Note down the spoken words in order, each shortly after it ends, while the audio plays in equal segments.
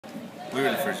We were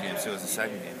in the first game, so it was the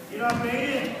second game. Get up,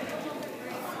 Aiden.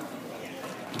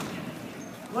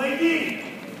 Play deep.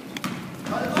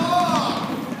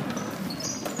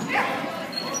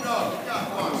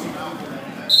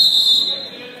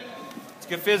 Let's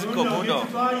get physical, Mundo. Hey,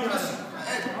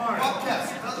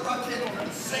 Bobcats, another rock kid on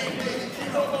the same day. They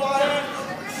keep up a lot of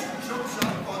choke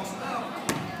shot box now.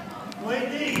 Play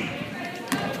deep.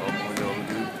 Oh, Mundo,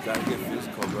 dude, gotta get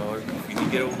physical, bro. If you can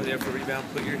get over there for a rebound,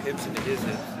 put your hips into his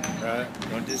hips. Right.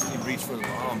 Don't just reach for the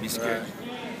ball and be scared.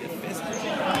 Right. Get physical.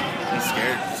 He's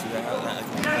scared. You see that?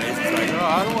 He's like, No,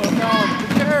 I don't want to know. Who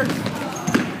cares?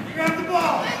 You grab the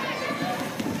ball.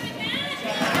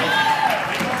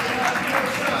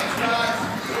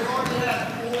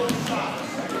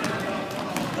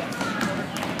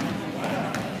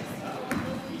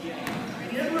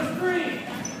 Give him a screen.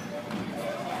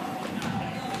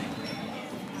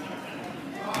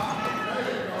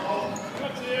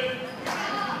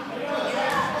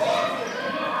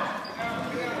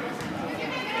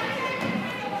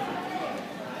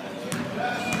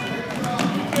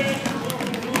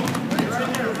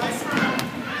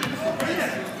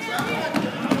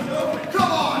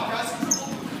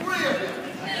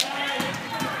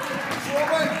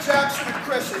 Jackson and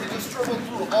Christian, he just dribbled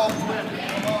through all three of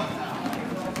them. Come on.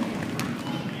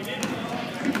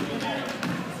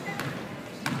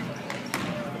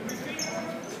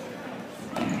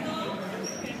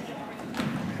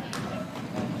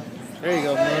 There you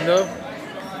go, Mundo.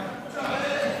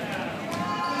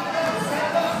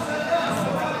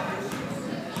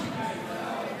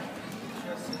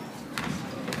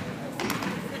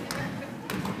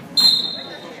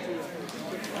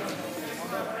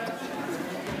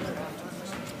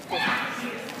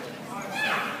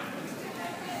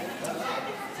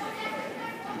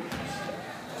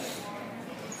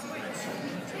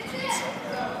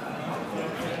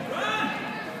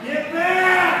 Get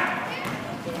back.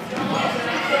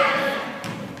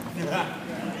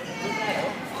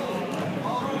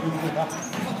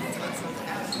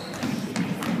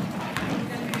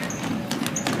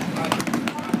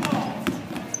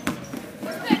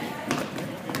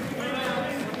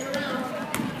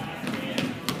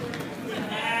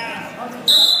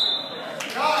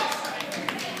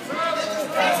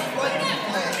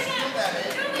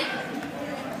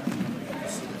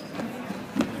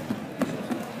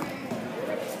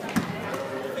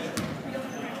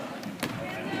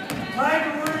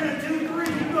 Tiger, we're in a 2-3.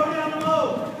 You go down low.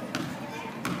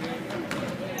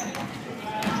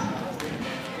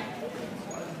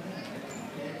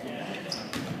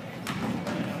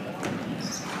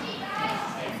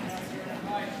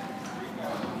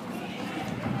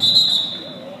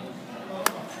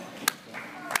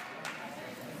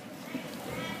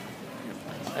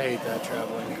 I hate that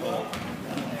traveling call.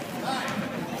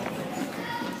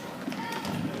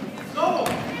 Go.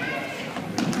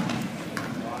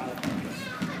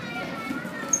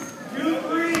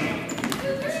 2-3.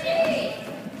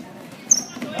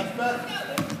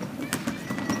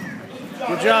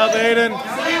 Good job, Aiden.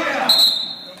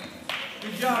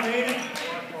 Good job, Aiden.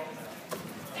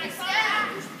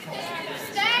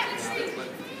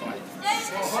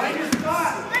 Find your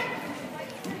spot.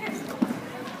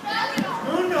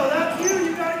 Mundo, that's you.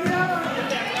 You gotta get out of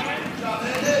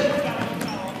here.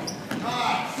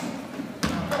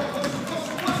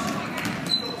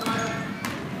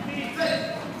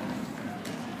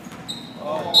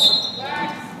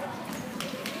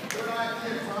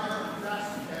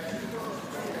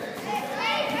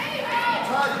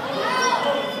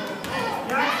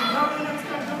 Jackson, cover the next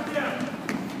guy coming down.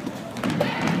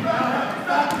 Now,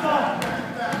 stop the ball.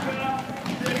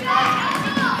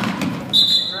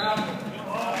 Grab him.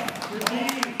 Good D.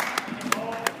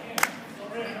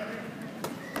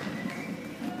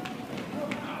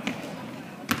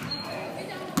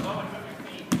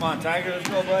 come on, Tiger, let's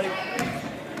go, buddy.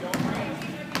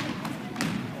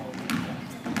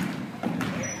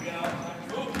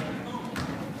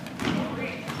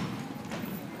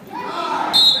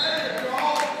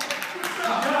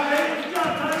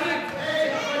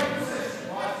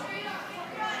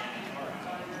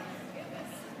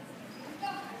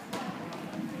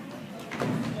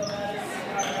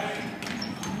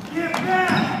 Get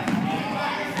back!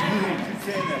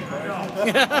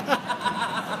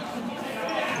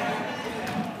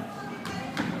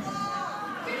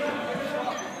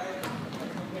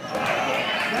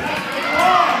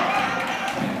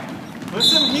 Put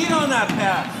some heat on that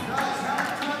pass.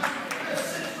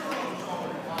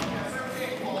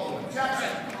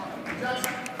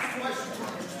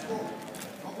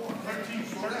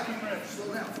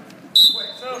 Slow down. Wait,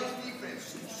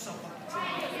 defense.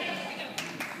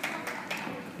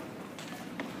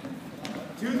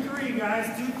 2-3, guys.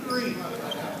 2-3.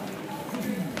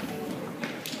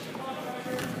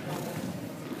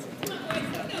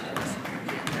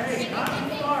 Hey, not too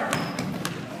far.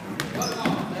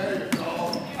 There you go.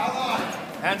 Outline.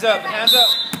 Hands up, hands up.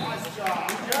 Nice job.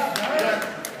 Good job, guys.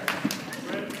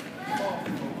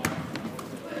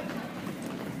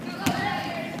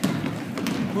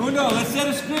 Mundo, let's set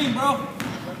a screen, bro.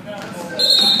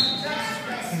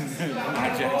 Hi,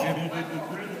 Jackson.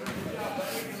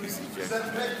 Set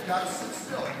the pick. You gotta sit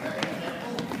still.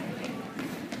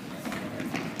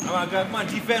 Come on,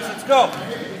 defense, let's go. Come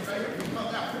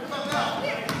now.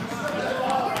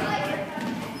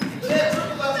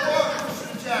 Left arm.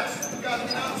 Jackson. You gotta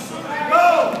get out soon. Go!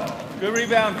 Good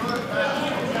rebound.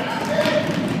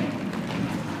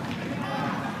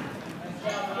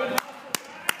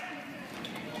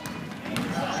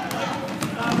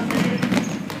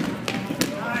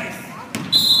 Nice.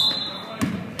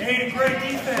 Hey, great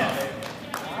defense.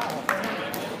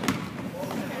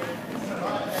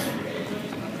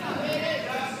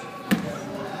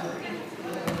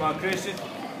 Come on, Christian.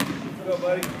 Go,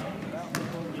 buddy.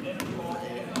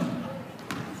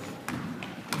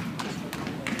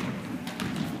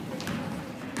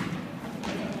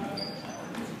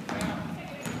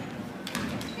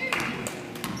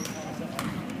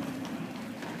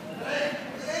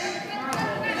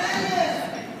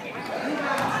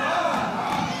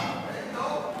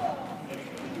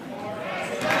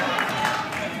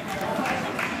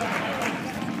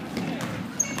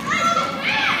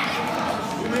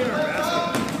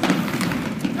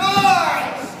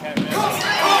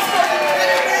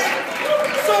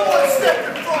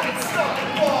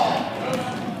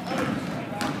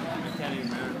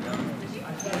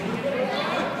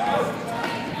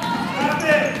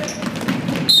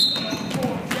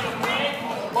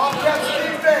 Bobcats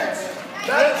defense.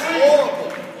 That is horrible.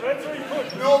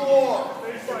 No more.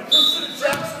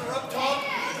 Jackson are up top.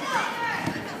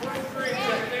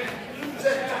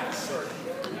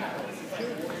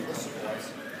 Listen, guys.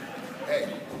 Hey,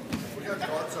 we got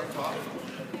guards up top.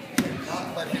 Not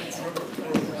let him dribble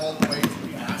through all the way to the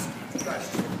basket. You guys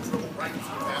just dribble right to the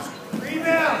basket.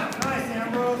 Rebound. Nice,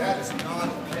 Ambrose. That is not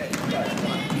okay. You guys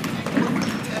want to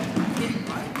protect the king,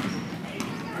 right?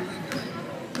 Really good.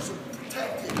 So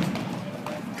protect it. You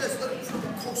guys let him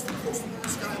dribble coast to coast with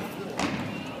this guy on the floor.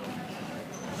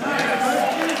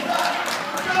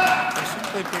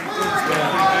 Play pretty good.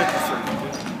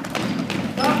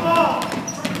 Stop ball.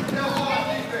 Now on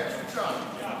defense. Good job.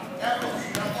 Ambrose,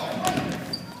 now on.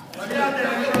 Get out there,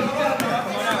 Ambrose. Get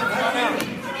out there.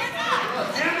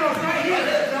 Ambrose, right here.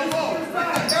 Now low.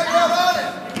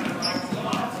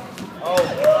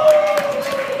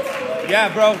 Yeah,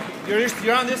 bro.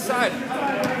 You're on this side.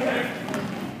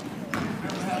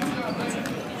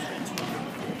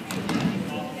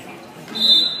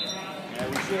 Yeah,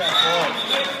 we should have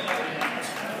balls.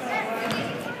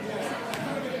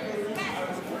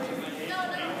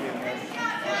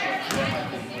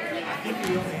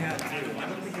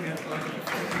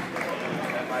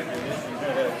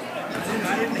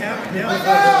 Now,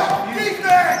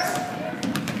 defense!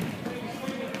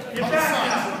 Get back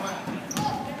now.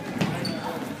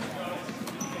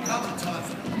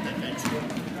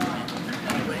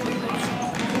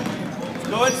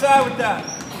 Go inside with that.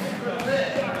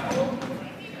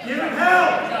 Give him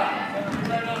help.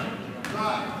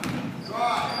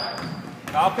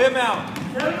 Help him out.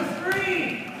 Set him a screen.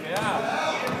 Yeah.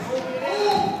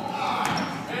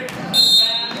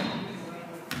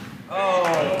 Oh.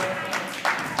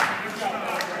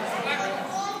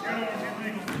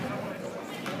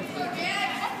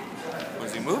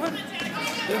 Was he moving?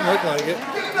 Didn't look like it.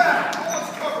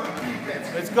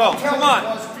 Let's go. Come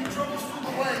on. If he dribbles through the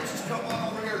legs, just come on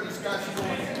over here. These guys are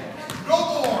going in. No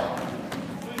more.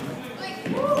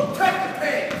 Take the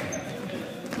paint.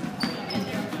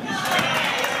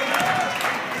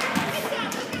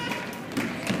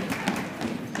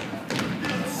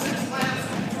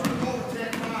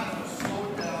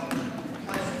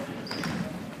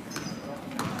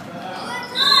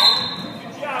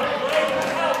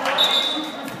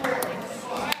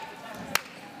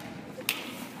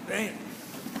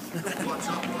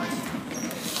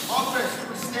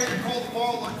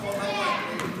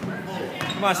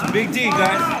 Come on, some big D,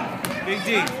 guys. Big D.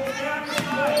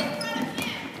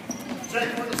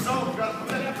 Jake, we're in the zone. We got to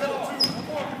protect the middle, too.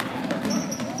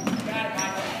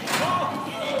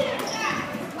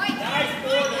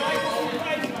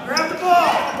 Grab the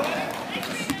ball.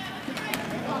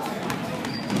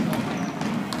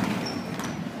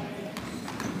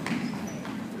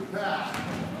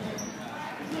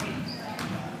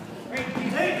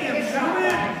 Take him, shoot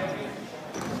it.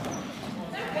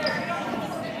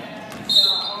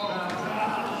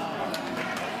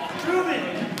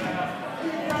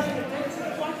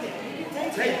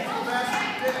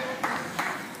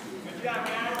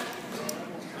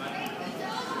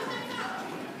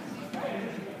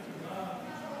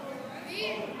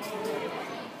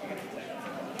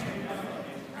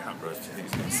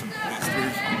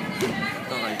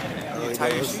 Tie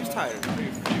your goes. shoes tighter.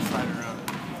 You're sliding around.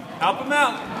 Help him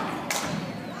out.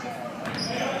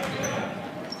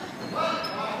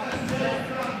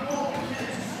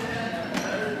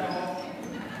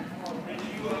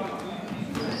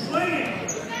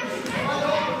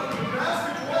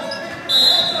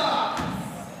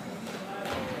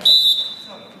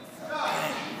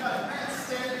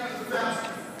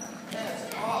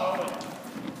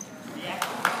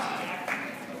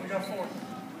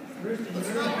 Be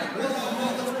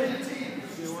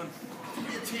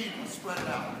a team. Let's spread it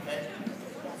out, okay?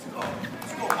 Let's go.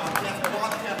 Let's go, Bobcats.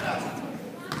 Bobcat basket.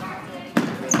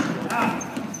 Out.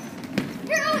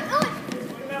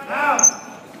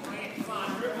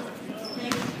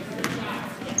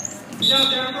 Get out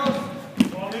there, bro.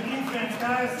 Well, the defense,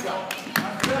 guys.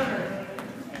 I'm better.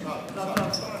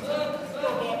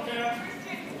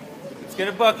 Let's get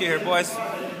a bucket here, boys.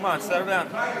 Come on, settle down.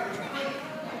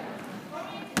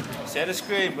 Set a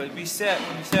screen, but be set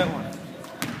when you set one.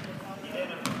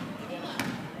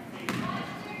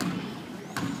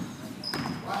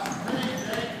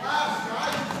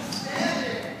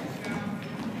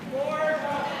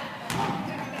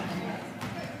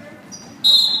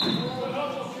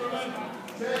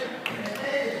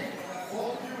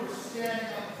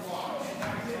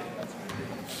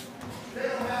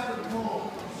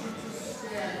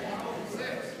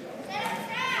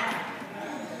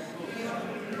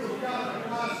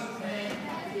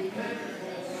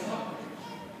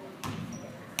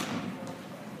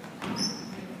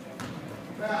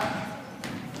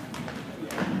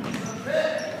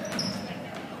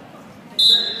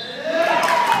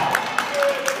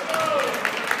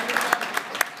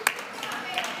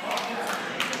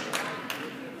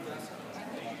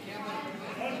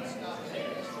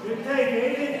 Good take,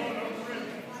 Aiden.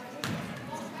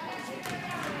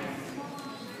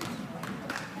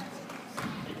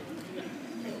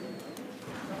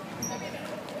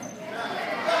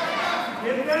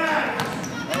 Get back.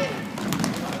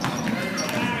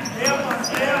 Stay up on,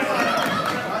 stay up on.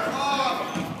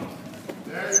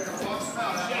 There you go. Box him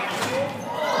out.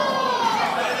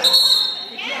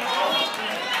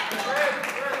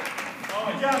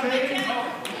 Good job, Aiden.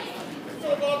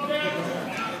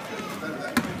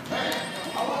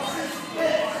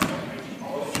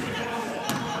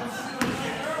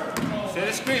 Set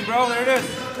a screen, bro. There it is.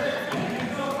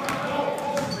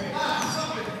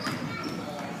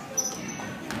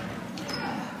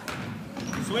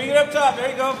 Swing it up top. There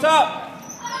you go, up top.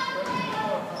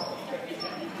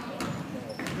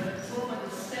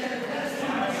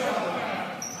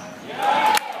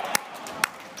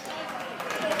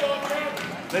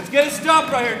 Let's get it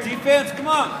stopped right here. Defense, come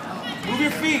on. Move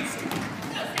your feet.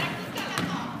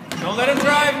 Don't let him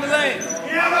drive in the lane.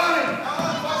 Get out on him.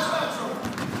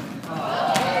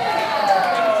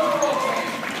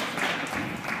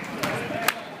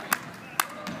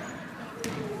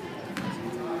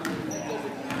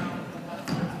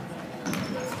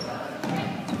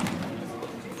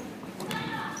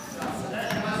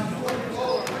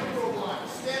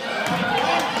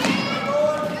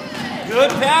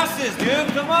 Good passes, dude.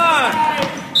 Come on.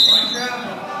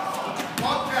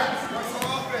 Bobcats, what's the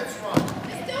offense run?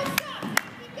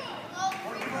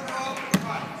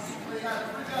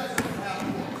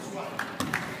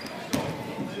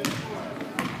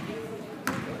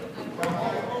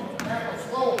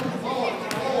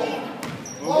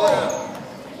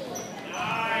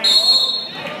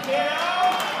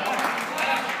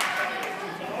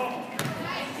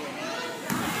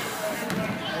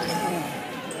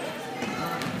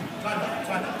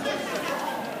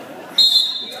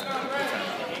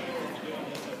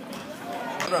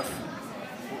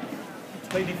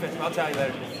 Play defense. I'll tell you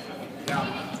later.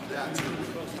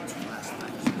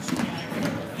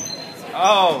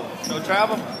 Oh, no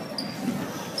travel?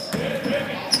 Set it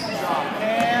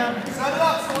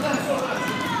up, slow down, slow down.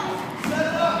 Set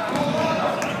it up, hold on.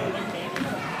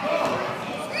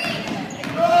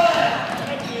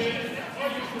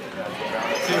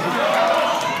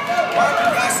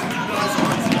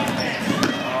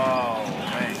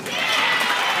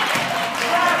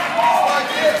 Like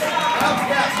this. Bounce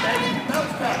pass, baby.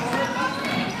 Bounce pass.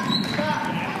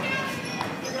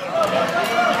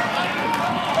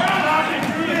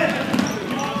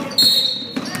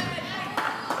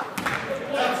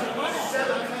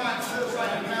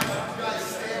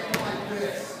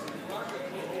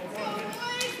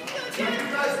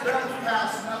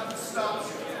 Pass, nothing stops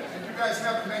you. And you guys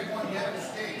haven't made one yet in this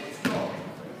game. Let's go.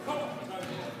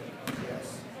 Yes.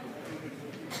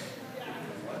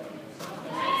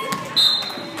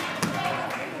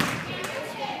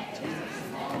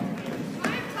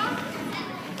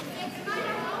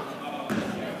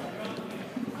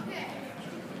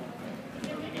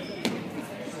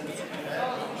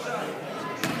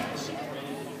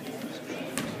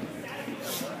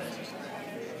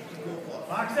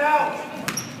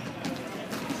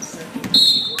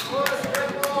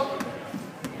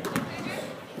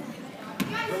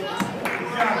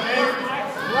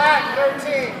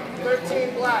 green,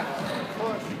 13 black.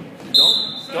 Push.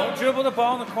 Don't dribble the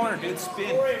ball in the corner, dude.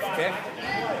 Spin, okay?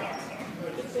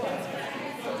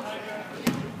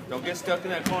 Don't get stuck in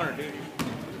that corner, dude.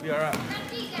 You'll be all right.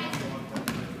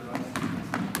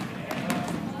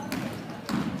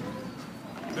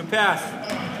 Good pass.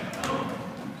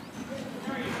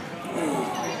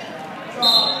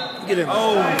 Get in.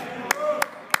 Oh.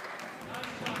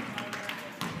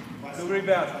 Good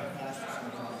rebound.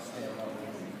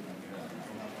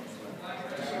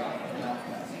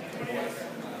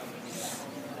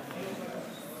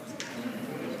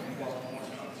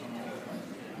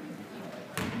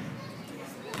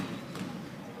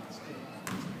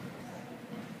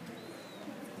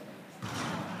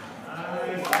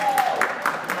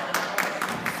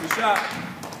 Good shot.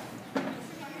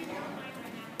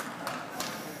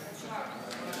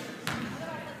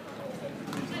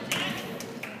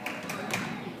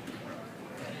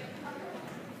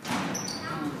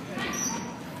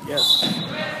 Yes.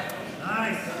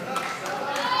 Nice.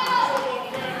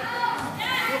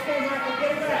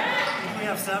 We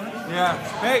have 7. Yeah.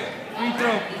 Hey, free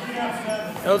throw.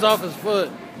 That was off his foot.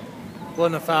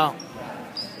 Wasn't a foul.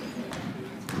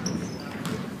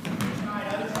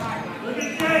 Look at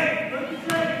Jake. Look at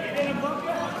Jake. Get in a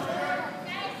bucket.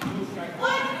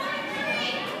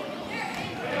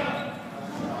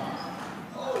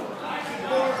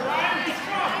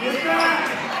 Get back.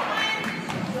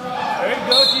 There you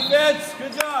go, defense.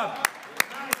 Good job.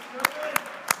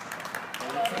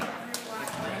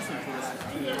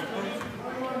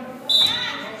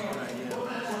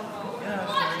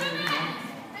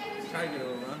 Try to get a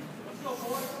little run.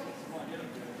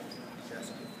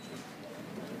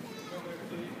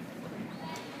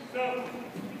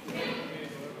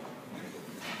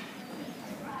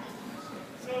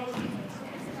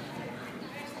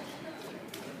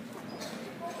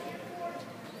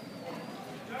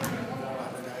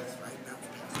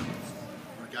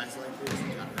 Guys like this, you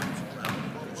got to bounce around.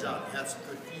 Good job. You have some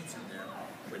good feeds in there.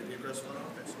 Way to be aggressive on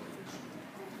offense.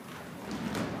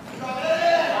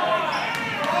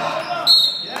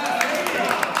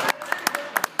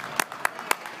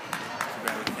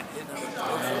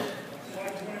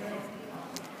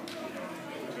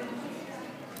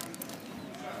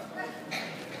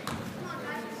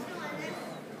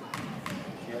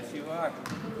 Yes, you are.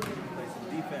 Play some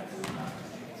defense.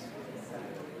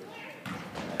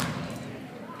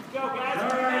 Go, guys. All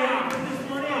right. Put this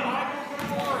one in.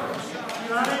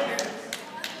 Got it?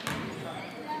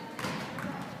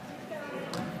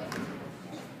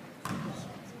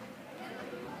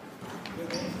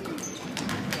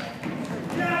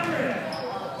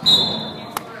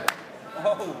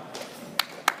 Oh.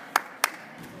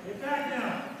 Get back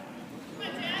now.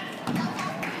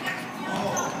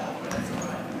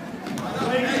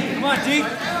 Come on, G.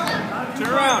 Turn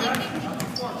around.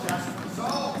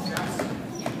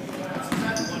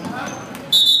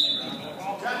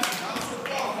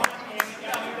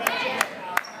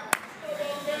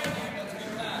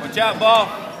 Watch out, ball.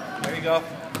 There you go.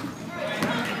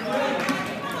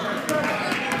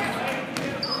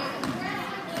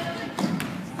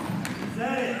 Is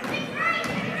that it?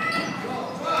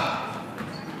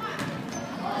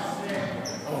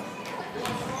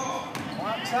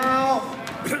 Watch out.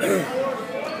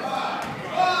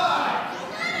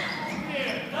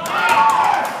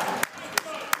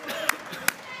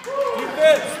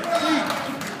 Defense.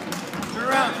 Turn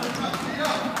around.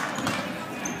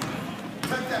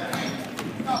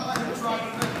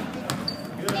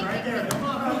 Good, right there. Come on.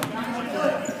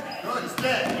 Good,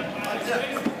 stay.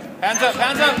 Hands up,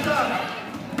 hands up.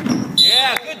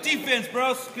 Yeah, good defense,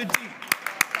 bros. Good D.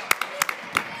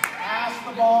 Pass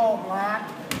the ball, black.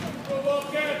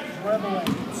 Dribbling.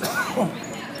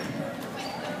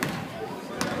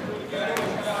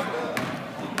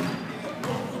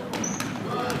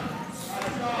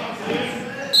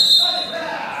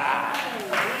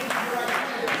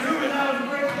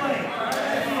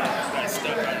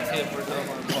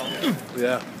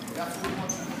 Yeah.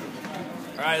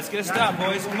 All right, let's get a stop,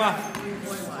 boys. Come on.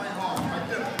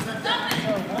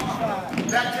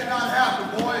 That did not happen,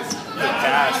 boys. Good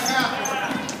pass.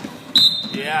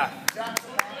 Yeah.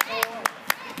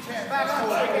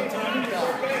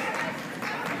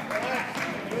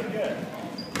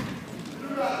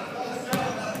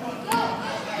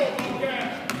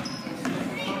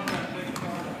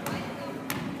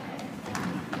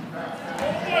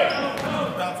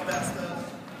 Bounce past us.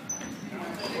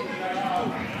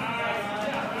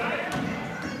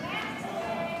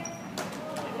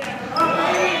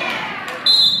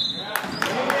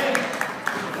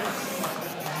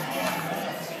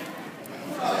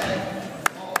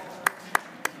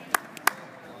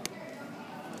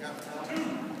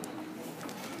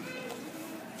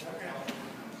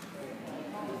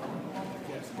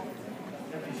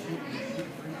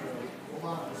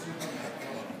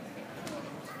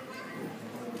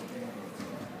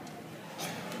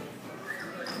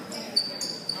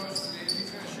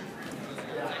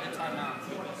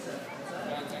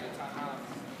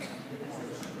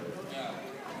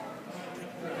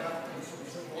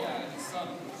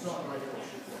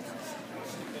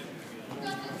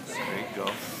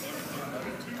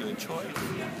 choice.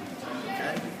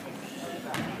 Okay?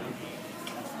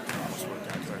 Almost worked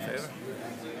out to our favor.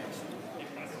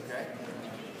 Okay?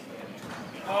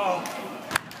 Oh.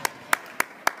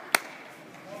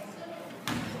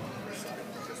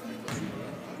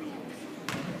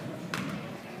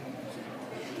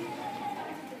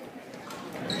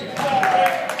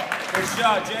 Good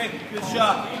shot, Jake. Good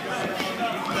shot.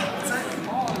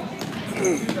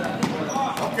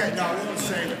 Okay, now we're going to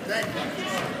say thank you.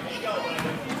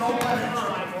 Don't let it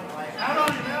hurt.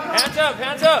 Hands up,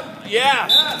 hands up. Yeah.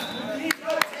 10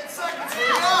 seconds,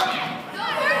 hurry up.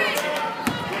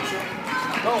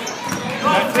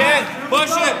 That's it.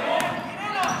 Push it.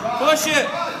 Push it.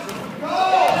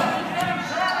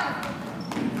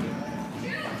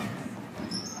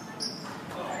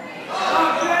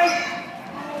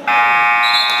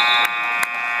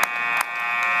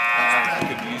 I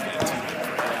could use that too.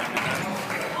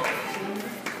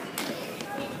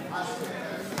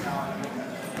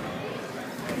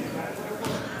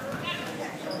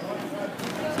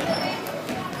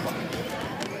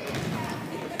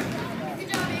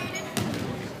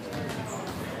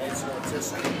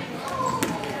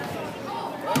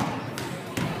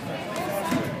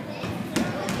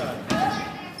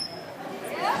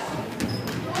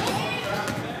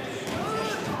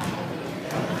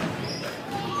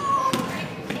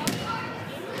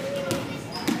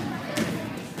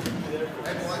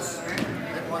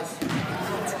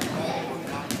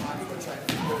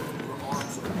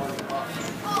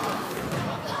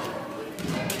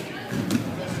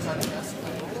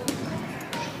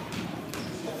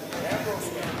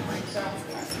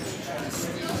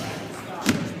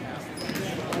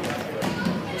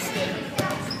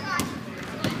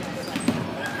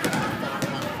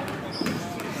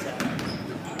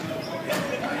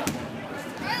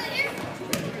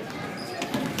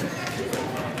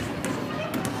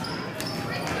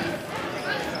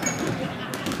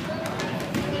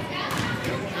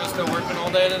 Still working all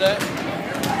day today?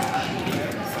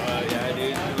 Yeah,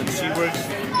 dude. She works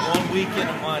 1 week in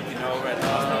a month, you know, right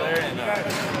now there, and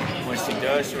when she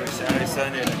does, she works Saturday,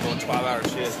 Sunday, and then go 12-hour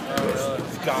shifts.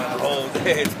 It's gone the whole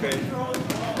day. It's crazy.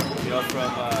 You know,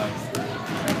 from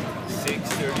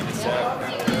 6:30 to 7.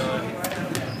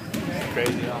 It's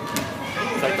crazy, huh?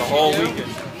 It's like the whole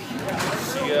weekend.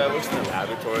 She works in the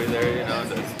laboratory there, you know,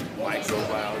 does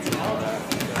microbiology and all that.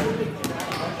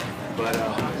 But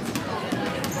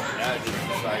yeah,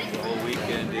 just like the whole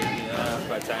weekend, dude. You know,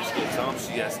 by the time she gets home,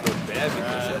 she has to go to bed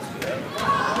because she has to get up.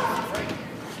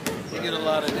 You get a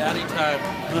lot of daddy time.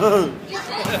 A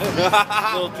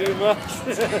little too much.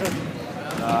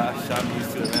 I'm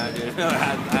used to it now, dude. I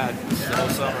had the whole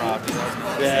summer off, you know.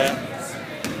 Yeah.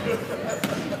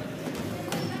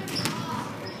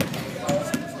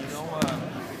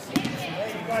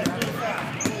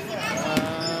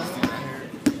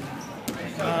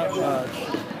 Not much.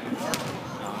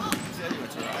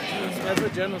 That's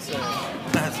what Jen was saying.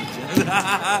 That's what you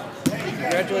She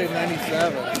graduated in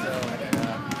 97, so.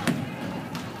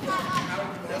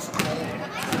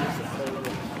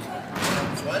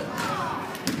 What?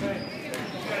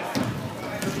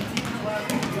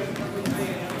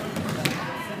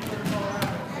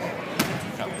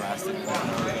 got blasted.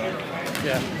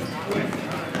 Yeah.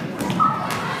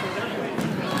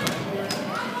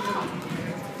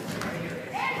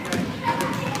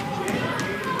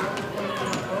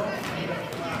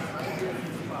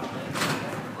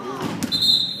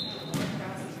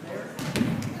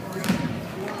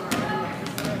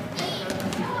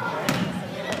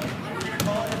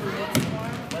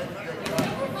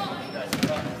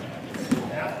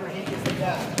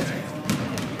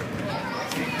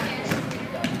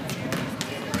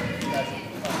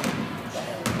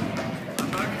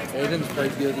 Aiden's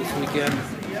played good this weekend.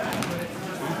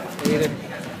 Aiden.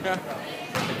 Yeah.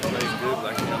 Plays good,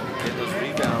 like, you know, get those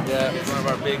rebounds. Yeah. He's one of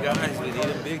our big guys. We need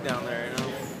him big down there, you know.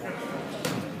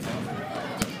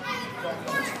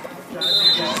 He's a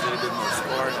little bit more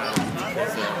scoring now.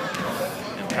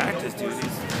 In practice, dude, he's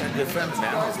a good friend of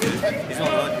Mammals, dude. He's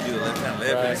only one to do the left-hand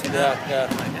lip. Right. You see that? Yeah.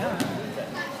 I'm like, yeah.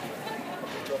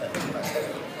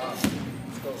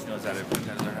 He knows how to kind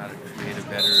of learn how to create a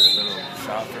better little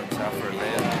shot for himself for a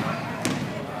layup.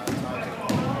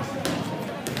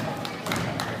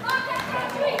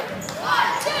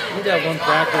 We got one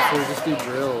practice where we just do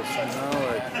drills, you know,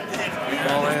 like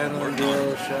ball handling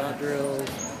drills, shot drills,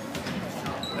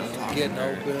 getting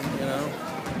open, you know.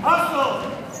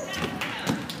 Hustle!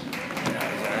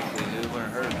 Yeah, exactly. It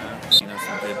wouldn't hurt, man. You know,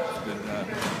 some good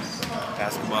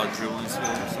basketball dribbling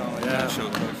skills or something like that. Show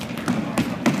coach.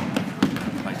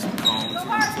 Like some cones or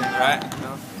something, right? You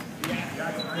know?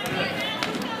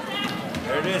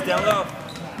 There it is, down low.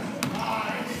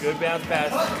 Good bounce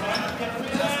pass.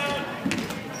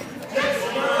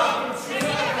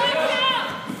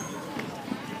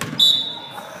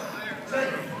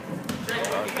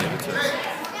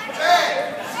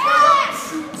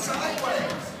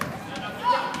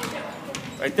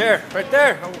 Right there, right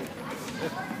there. Oh.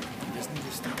 Just need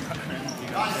to stop running. You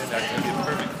know what I'm saying? That's gonna be a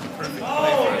perfect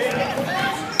play for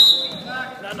us.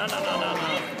 No.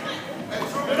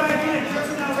 Good idea.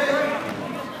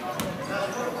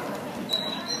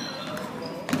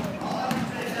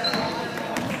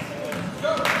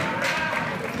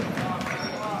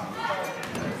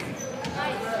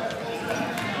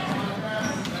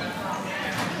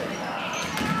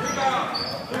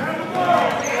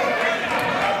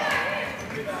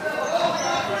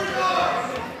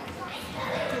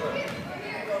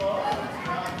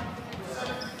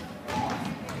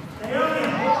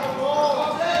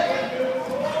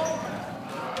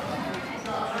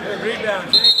 Good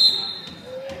rebound, Jake.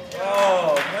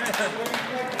 Oh, man.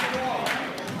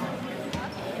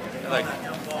 Like,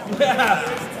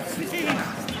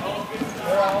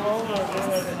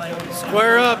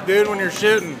 Square up, dude, when you're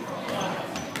shooting.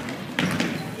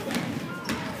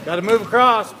 Got to move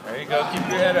across. there you go. Keep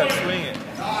your head up. Swing it.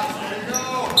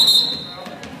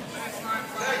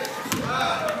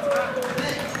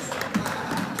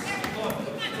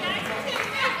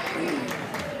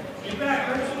 Get back,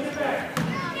 Rachel, get back.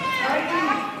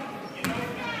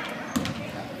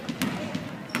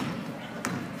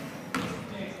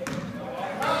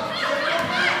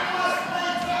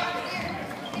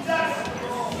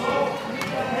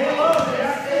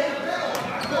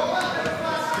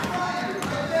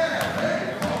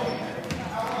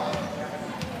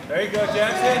 There you go,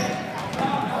 Jackson.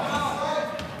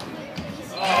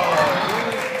 Oh,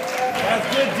 that's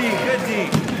good D. Good D.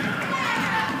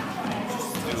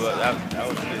 Dude, that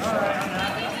was a good shot.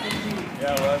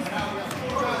 Yeah, it was.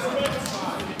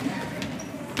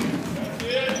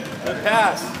 Good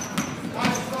pass.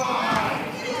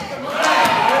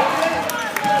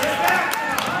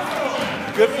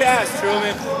 Good pass,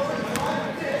 Truman.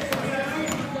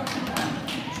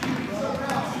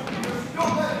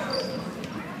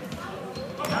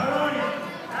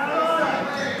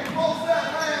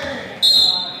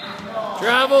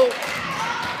 Travel.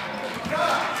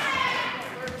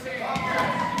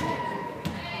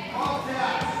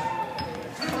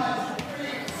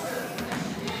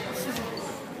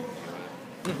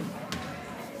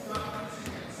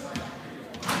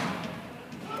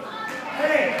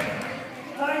 Hey,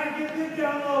 Tiger, get this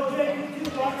down low. Jake, you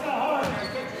two, watch that hard.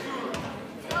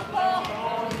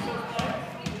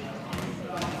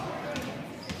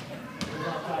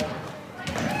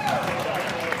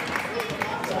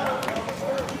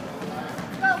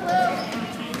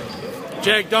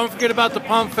 Jake, don't forget about the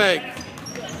pump fake.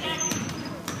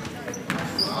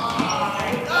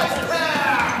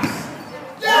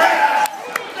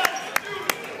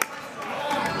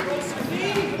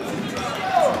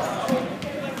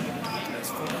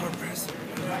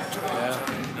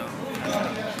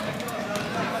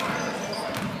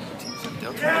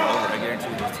 They'll turn it over, I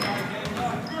guarantee this team.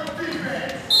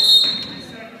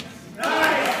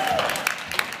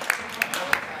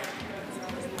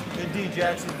 Good D,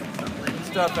 Jackson. Good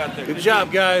stuff out there. Good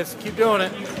job, guys. Keep doing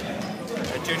it.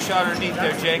 That's your shot underneath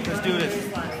there, Jake. Let's do this.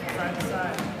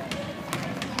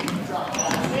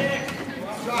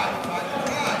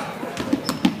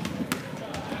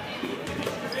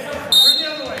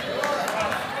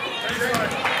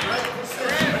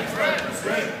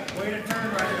 Way to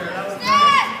turn right there. That was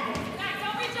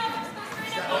Don't reach over.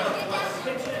 Just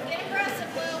go straight up. Get aggressive,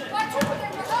 Will. Watch over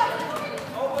there.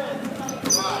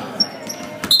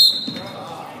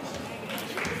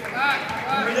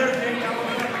 over there, Jake.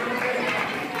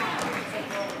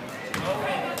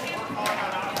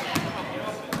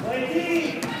 Play D.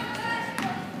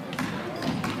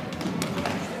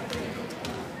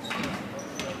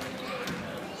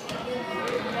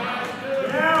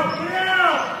 Get out, get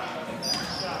out.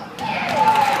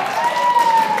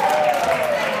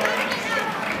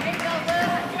 There you go,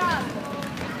 Will. Good job.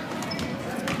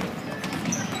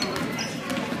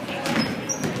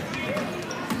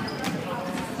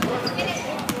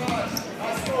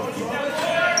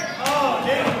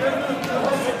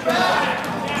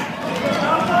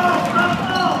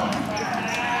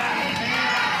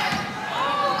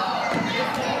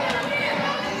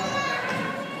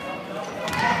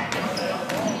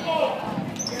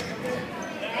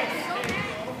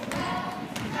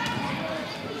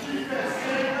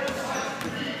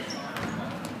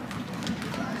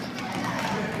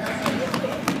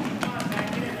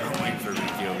 I'm waiting for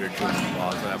Ricky over here to the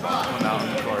ball. So that ball coming out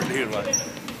on the court, dude. Like,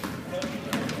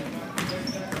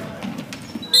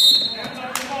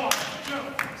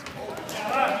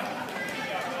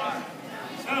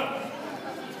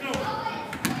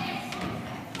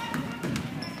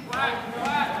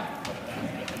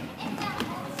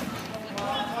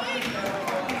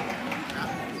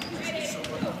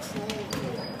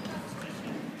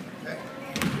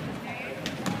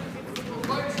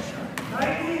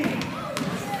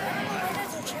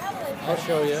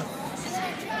 show you.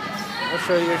 I'll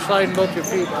show you. You're sliding both your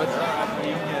feet, bud.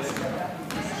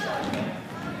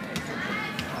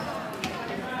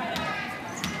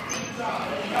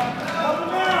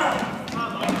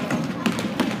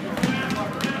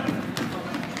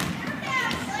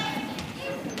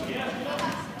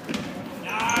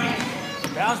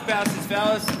 Bounce passes,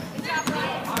 fellas.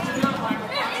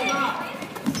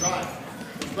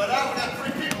 Spread out, we got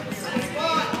 3 people in the same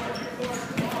spot.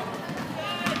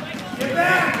 Get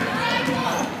back!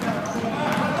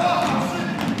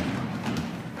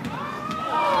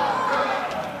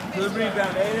 Good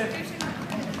rebound, Aiden.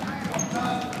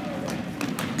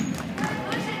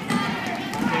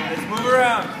 Okay, let's move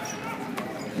around.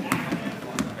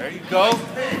 There you go.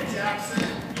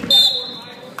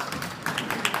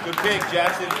 Good pick,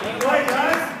 Jackson. Good play,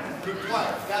 guys. Good play.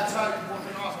 That's how you work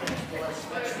an offense, boys.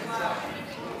 Excellent job.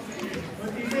 What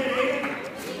do you say, Aiden?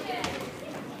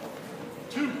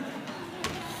 2.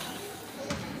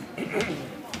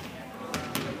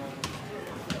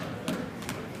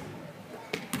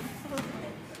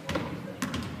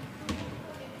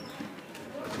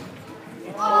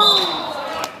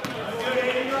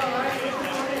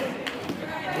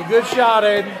 Good shot,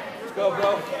 Aiden. Let's go,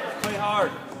 bro. Play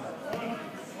hard.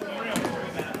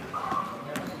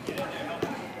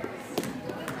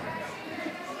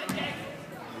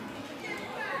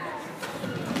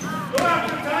 Go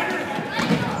after him, Tiger.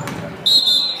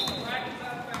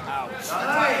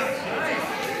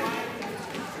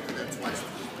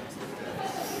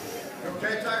 You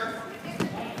okay, Tiger?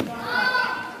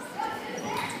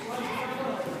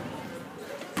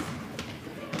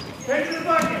 Take to the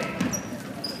bucket.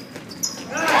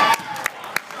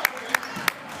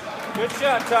 Good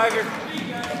shot, Tiger.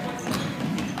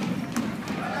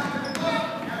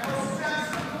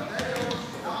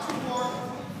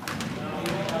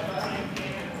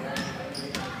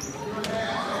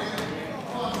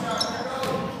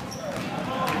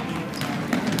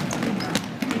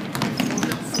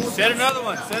 Set another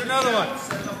one. Set another one.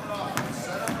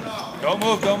 Don't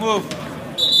move. Don't move.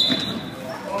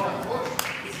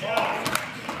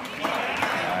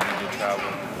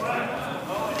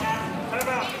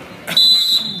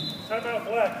 Timeout,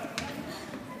 Black.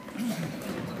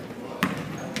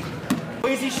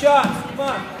 Easy shots. Come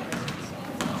on.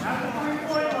 At the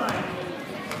 3-point line.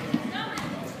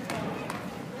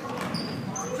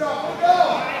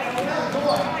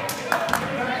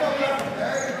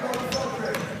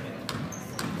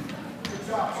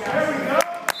 There we go.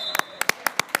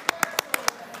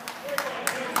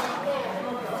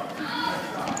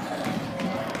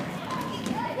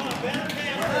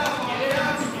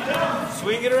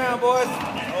 Swing it around, boys.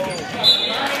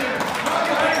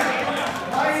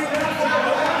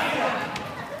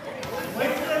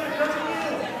 Wait for them to come to you.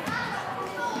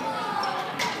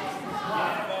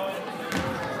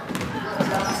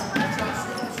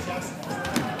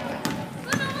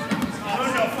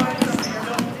 No, find something. You're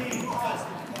double team.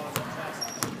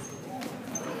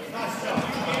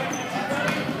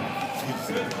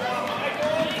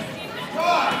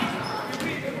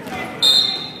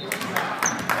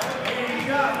 Hey, you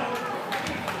got it.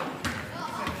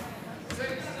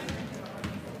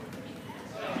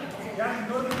 Jackson,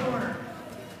 go to the corner.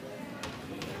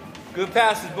 Good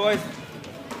passes, boys.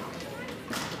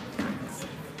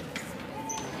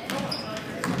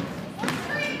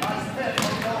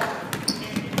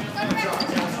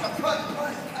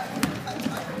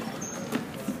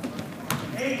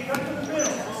 Hey, cut to the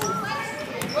middle.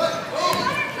 Let's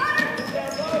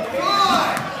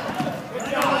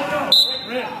go.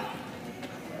 Rip.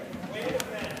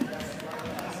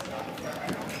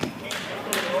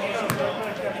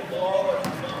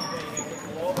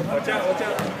 Watch out, watch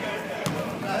out.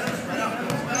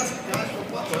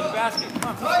 Go to the basket. Come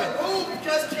on. Tiger, move. You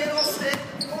guys can't all stay.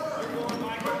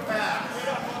 Good pass.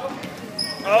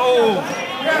 Oh!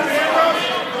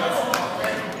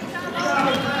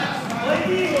 Play D.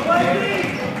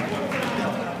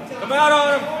 Come out on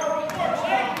him.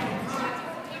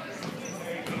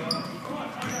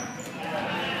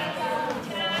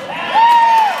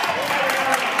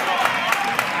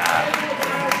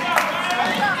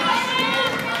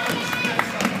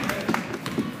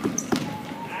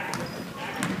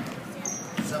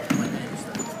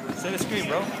 Set a screen,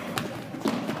 bro.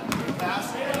 Pass.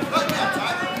 Look now,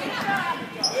 Tiger.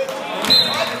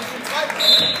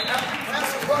 Pass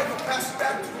it right. Pass it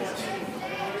back to us.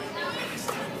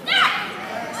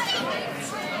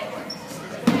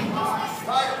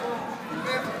 Tiger,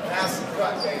 remember, pass and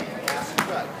cut, baby. Pass and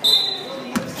cut.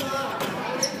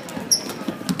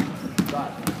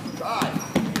 Drive.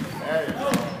 There you go.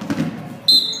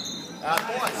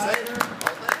 Boy, save it.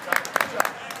 Well done, Tiger. Good job.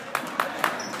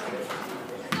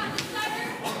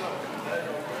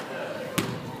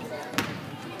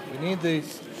 need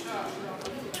these.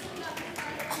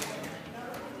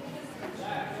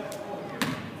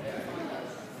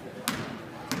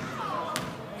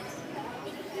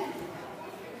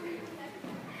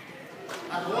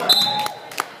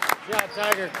 Yeah,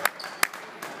 Tiger.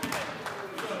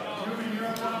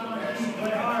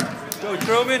 Go,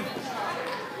 Truman.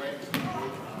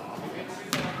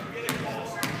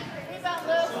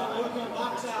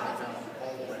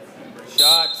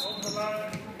 Shots. Is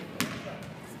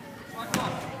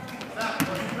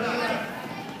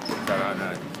that on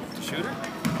the shooter?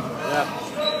 Yeah.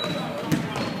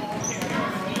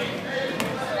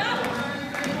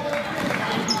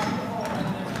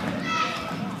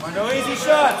 No easy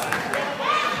shots.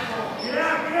 Get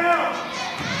out, get out.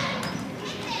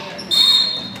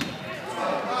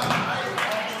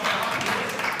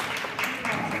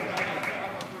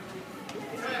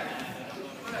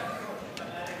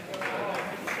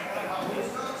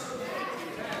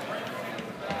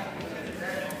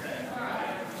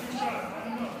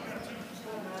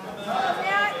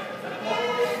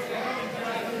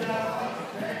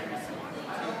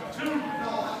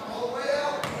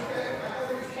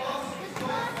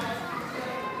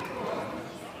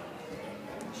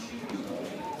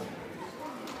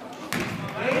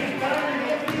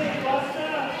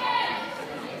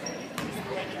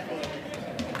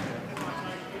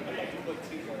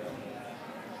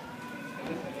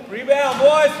 Rebound,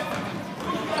 boys.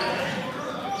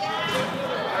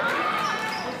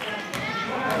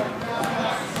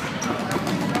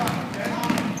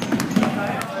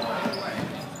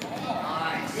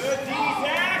 Good D,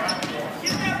 Zach.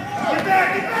 Get that ball. Get back,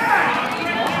 get back.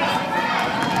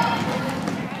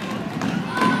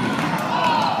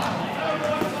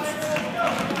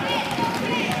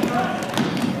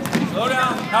 Slow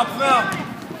down. Help him out.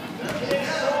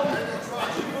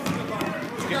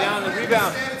 Let's get down to the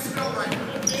rebound.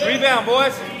 Rebound,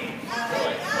 boys.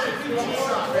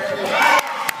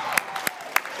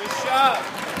 Good shot.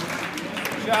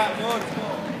 Good shot, boys.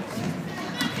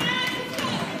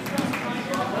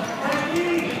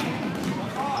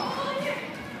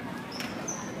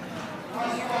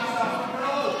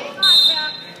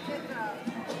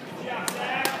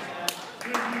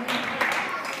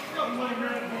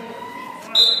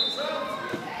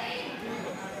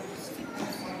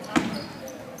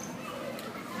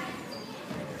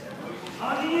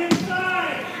 On the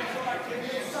inside!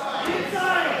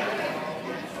 Inside!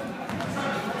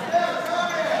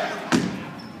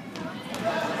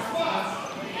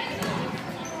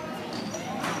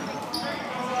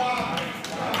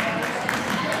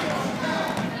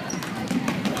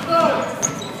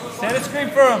 Stand a screen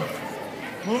for him.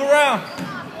 Move around.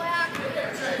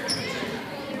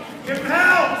 Give him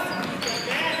help!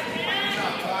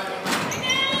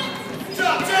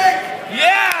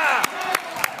 Yeah!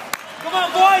 Come on,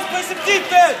 boys, play some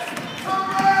defense.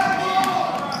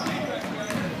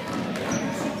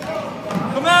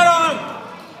 Come out on him.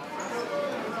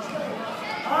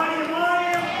 On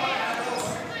him!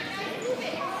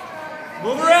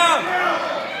 Move around.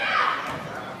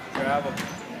 Grab him.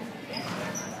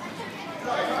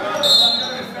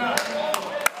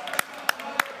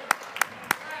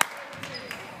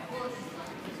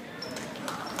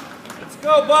 Let's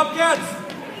go, Bobcats.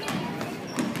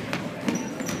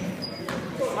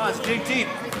 Come on, it's big team.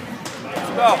 Let's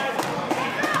go.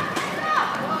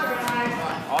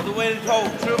 All the way to the goal,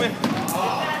 Truman.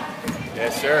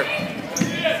 Yes, sir.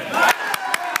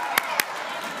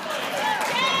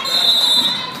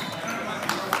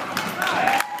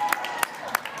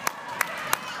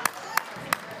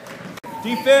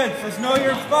 Defense, let's know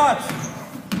your spots.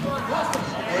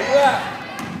 Where you at?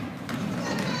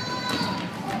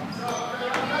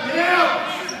 Get out!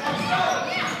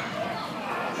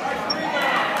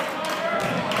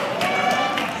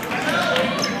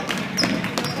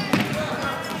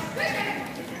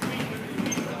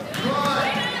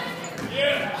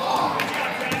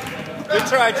 Good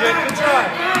try, Jake. Good try.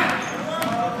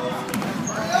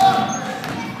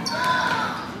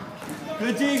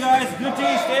 Good D, guys. Good D.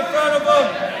 Stay in front of them.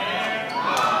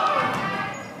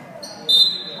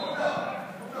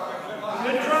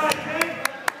 Good try, Jake.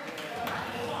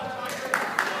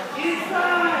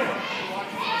 Inside!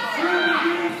 Through the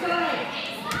inside!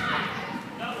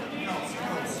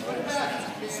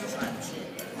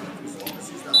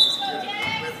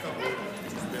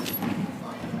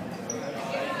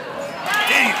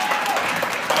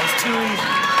 That was too easy.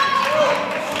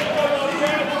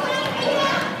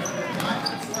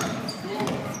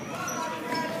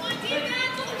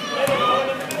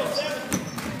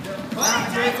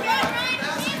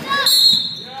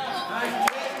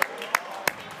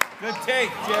 Good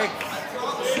take, Jake.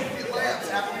 hands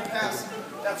after you pass.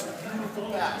 That's a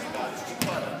beautiful pass, guys. Keep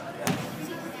running.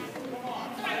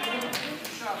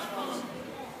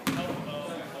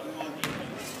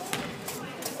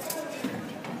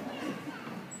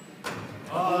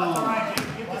 Oh, that's all right, Jake.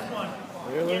 Get this one.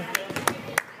 Really?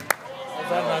 How's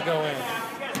that not go in?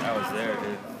 I was there,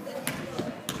 dude.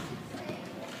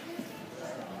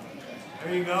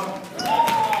 There you go.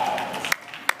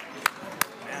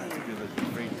 Man, that's a good looking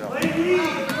free throw. Ladies,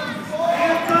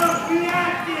 hands up, be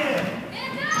active.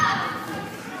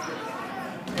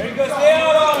 There you go, stay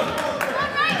out on him.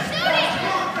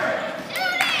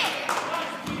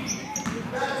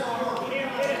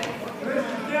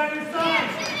 Stay on your side.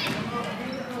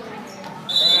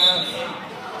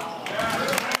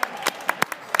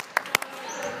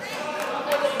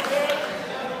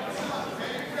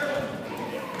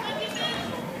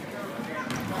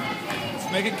 Let's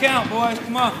make it count, boys.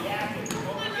 Come on.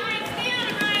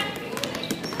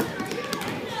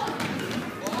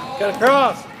 Got a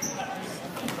cross.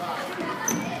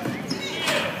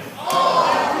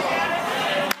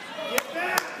 Get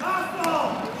back, hustle.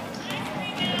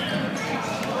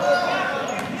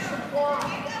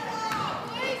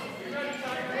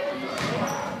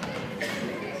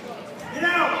 Get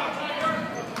out.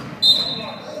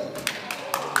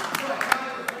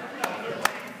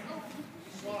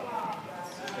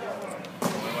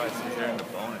 Otherwise, he's there in the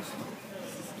bonus.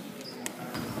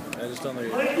 I just don't know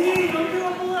yet. Ladies, don't do a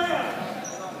layup.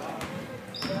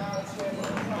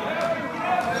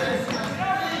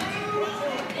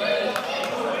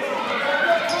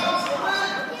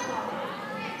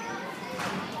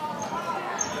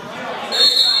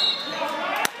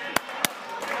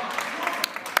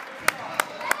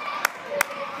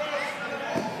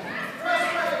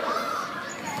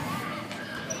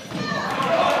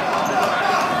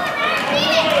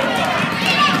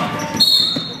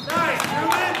 Nice,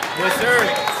 Truman. Yes, sir.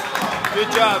 Good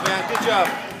job, man. Good job.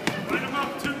 Line them up,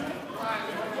 two.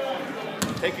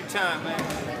 Take your time, man.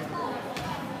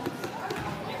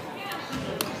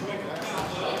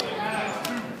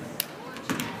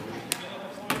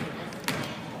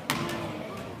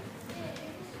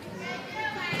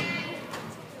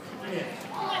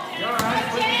 You all right?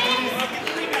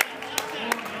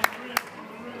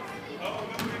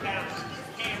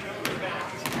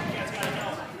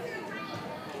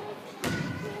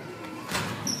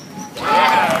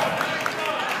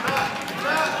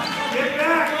 Get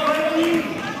back, ladies.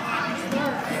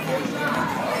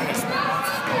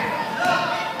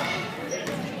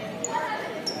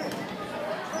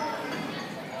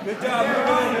 Good job,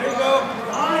 everybody. There you go.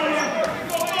 On you.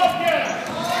 Go Bobcats.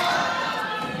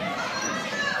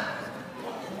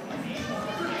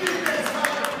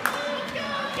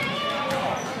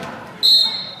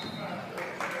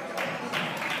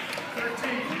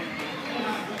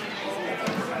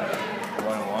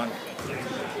 One.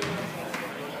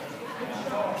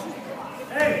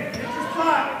 Hey, get your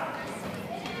spot.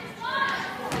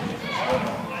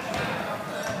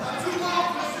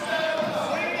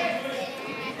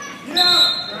 Get out.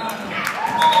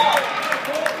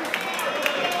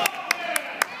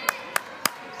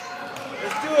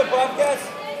 Let's do it, Bobcats.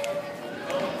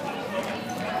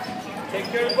 Take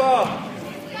care of the ball.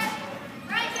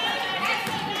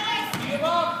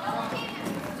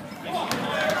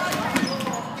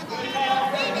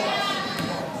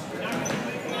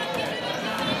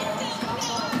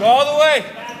 Go all the way.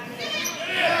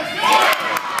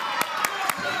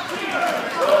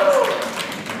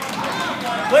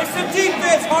 Play some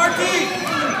defense, Marky.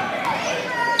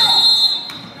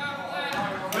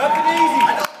 Nothing easy.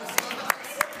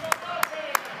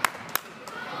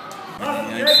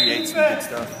 Yeah, he creates some good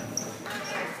stuff.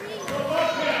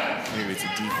 Maybe it's a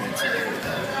defensive.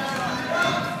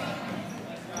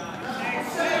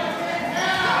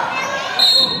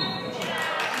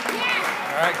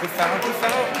 All right, good foul, good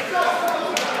foul.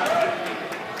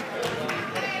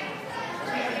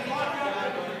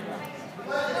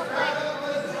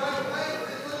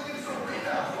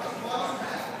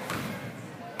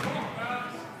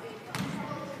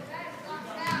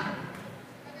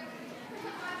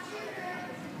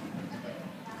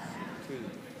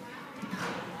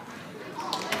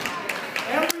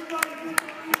 Everybody get the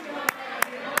rebound.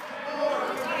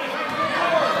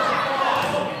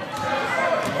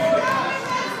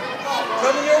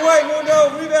 Coming your way, Mundo.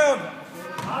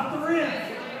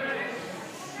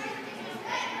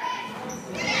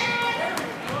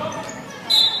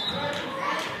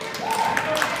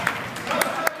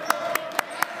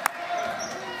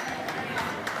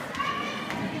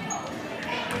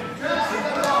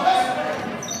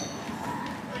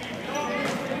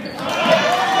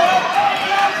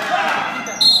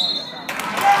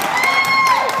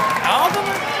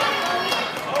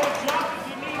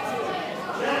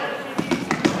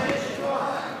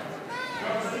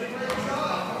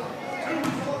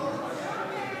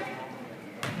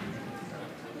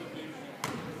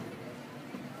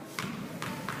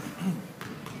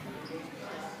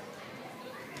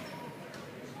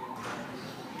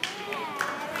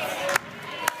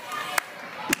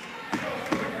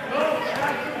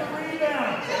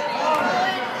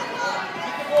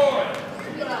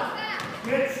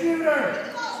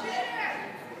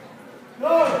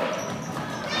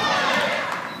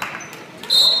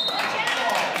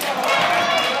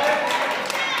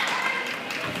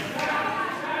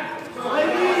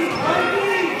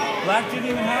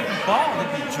 ball to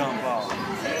be jump ball.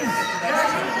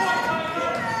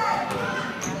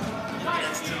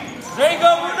 There you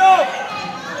go, Bruno!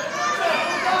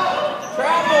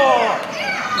 Travel!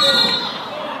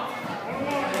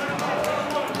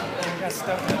 Got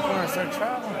stuck in the corner and started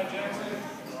traveling.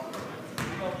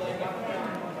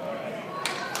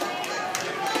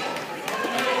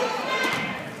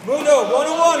 Mundo,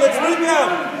 1-on-1, let's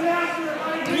rebound!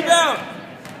 Rebound!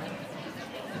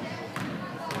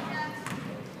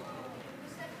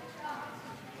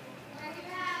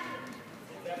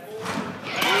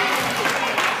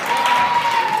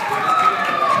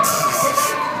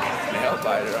 Nail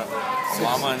biter up.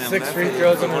 Mama and them 6 free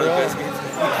throws in a row.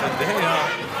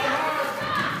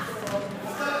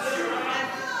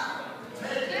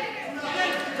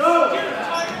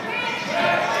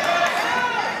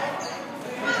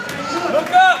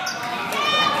 Look up!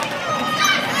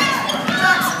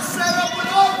 Jackson set up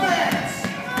with offense.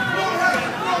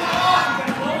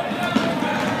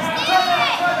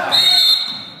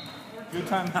 Good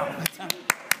timeout.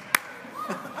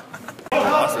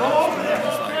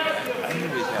 I knew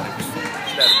we had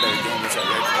a better game this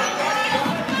already.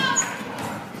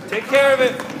 Take care of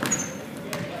it.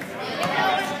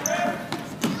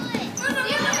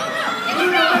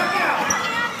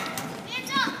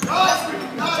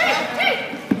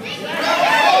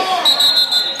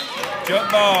 Jump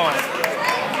ball.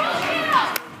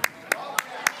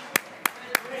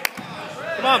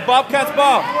 Come on, Bobcats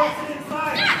ball.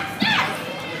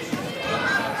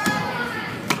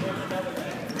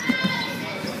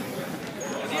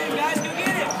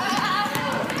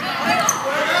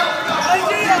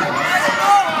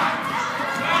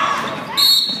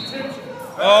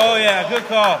 Oh yeah, good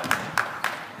call.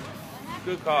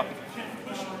 Good call.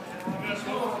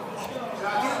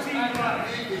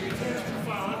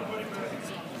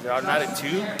 Is it automatic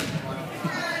 2?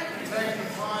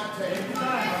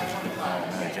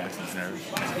 Oh, Jackson's nervous.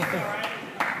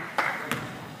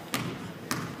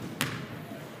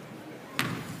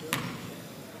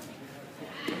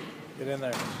 Get in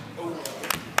there.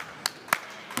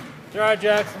 It's all right,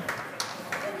 Jackson.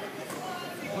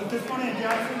 Put this one in,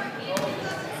 Jackson.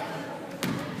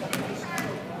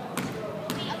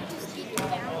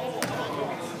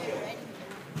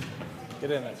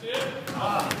 Get in there.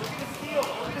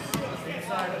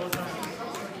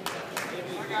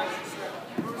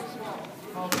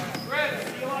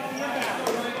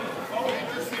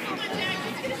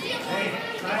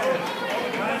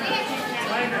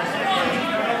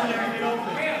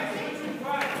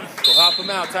 Go hop him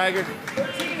out, Tiger.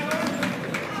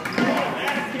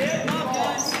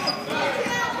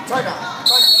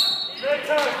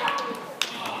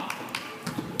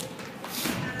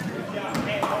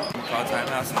 Call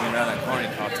timeout, so around that corner,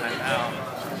 call timeout.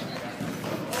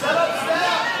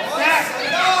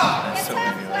 That's so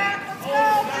emulated.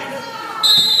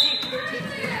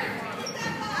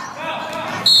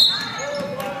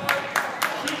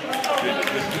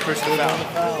 Good personal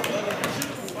foul.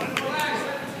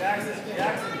 Jackson.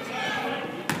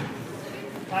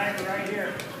 Tiger right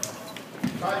here.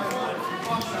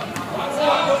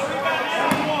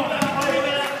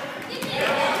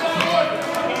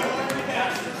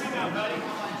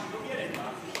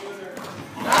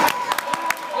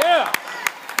 Yeah.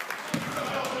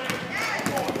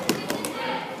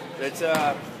 It's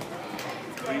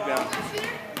rebound.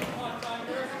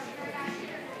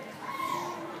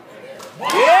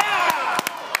 Yeah.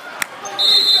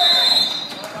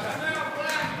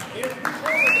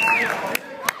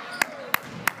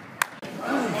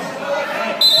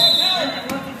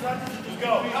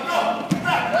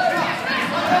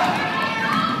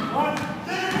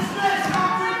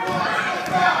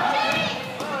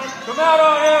 Come out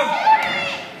on him!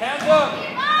 Hands up!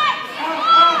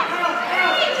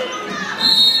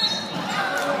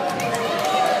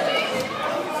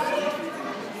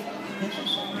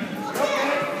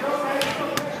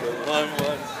 One.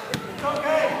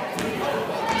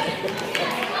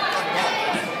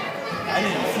 I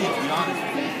didn't see it, to be honest.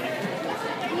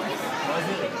 Was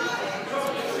it?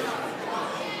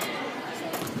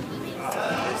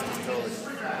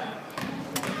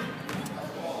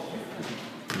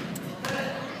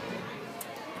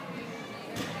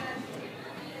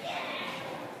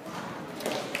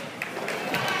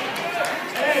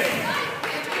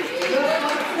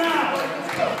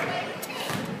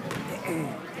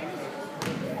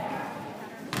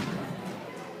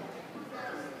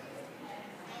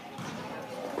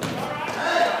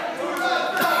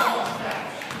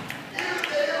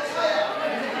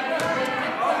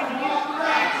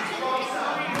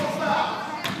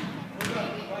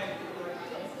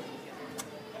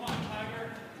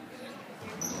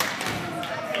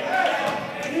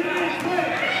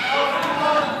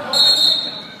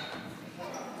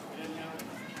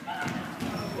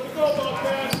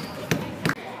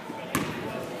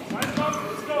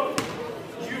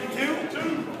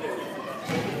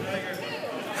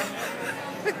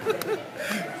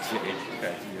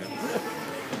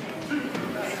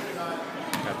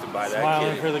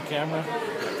 for the camera. I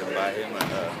have to buy him a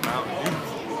Mountain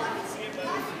Dew.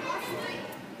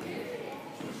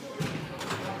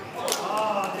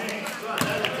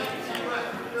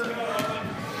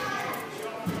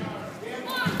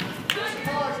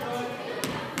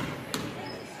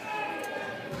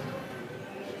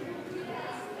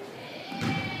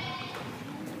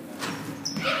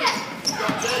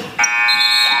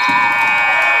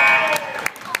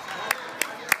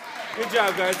 Good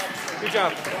job, guys. Good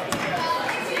job.